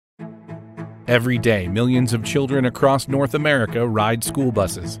Every day, millions of children across North America ride school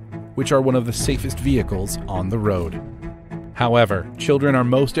buses, which are one of the safest vehicles on the road. However, children are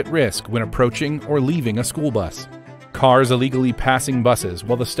most at risk when approaching or leaving a school bus. Cars illegally passing buses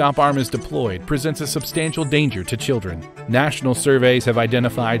while the stop arm is deployed presents a substantial danger to children. National surveys have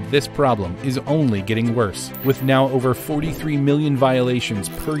identified this problem is only getting worse, with now over 43 million violations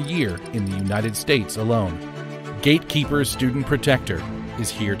per year in the United States alone. Gatekeeper Student Protector is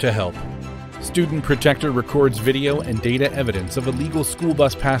here to help. Student Protector records video and data evidence of illegal school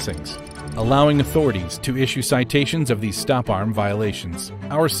bus passings, allowing authorities to issue citations of these stop arm violations.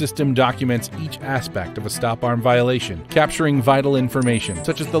 Our system documents each aspect of a stop arm violation, capturing vital information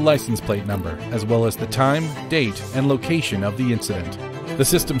such as the license plate number, as well as the time, date, and location of the incident. The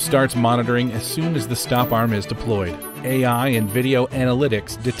system starts monitoring as soon as the stop arm is deployed. AI and video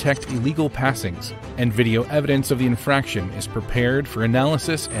analytics detect illegal passings, and video evidence of the infraction is prepared for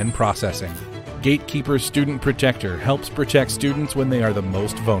analysis and processing. Gatekeeper Student Protector helps protect students when they are the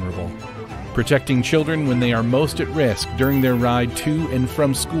most vulnerable. Protecting children when they are most at risk during their ride to and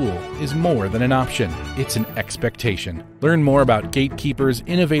from school is more than an option, it's an expectation. Learn more about Gatekeeper's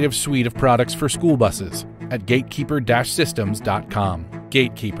innovative suite of products for school buses at gatekeeper-systems.com.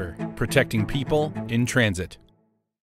 Gatekeeper, protecting people in transit.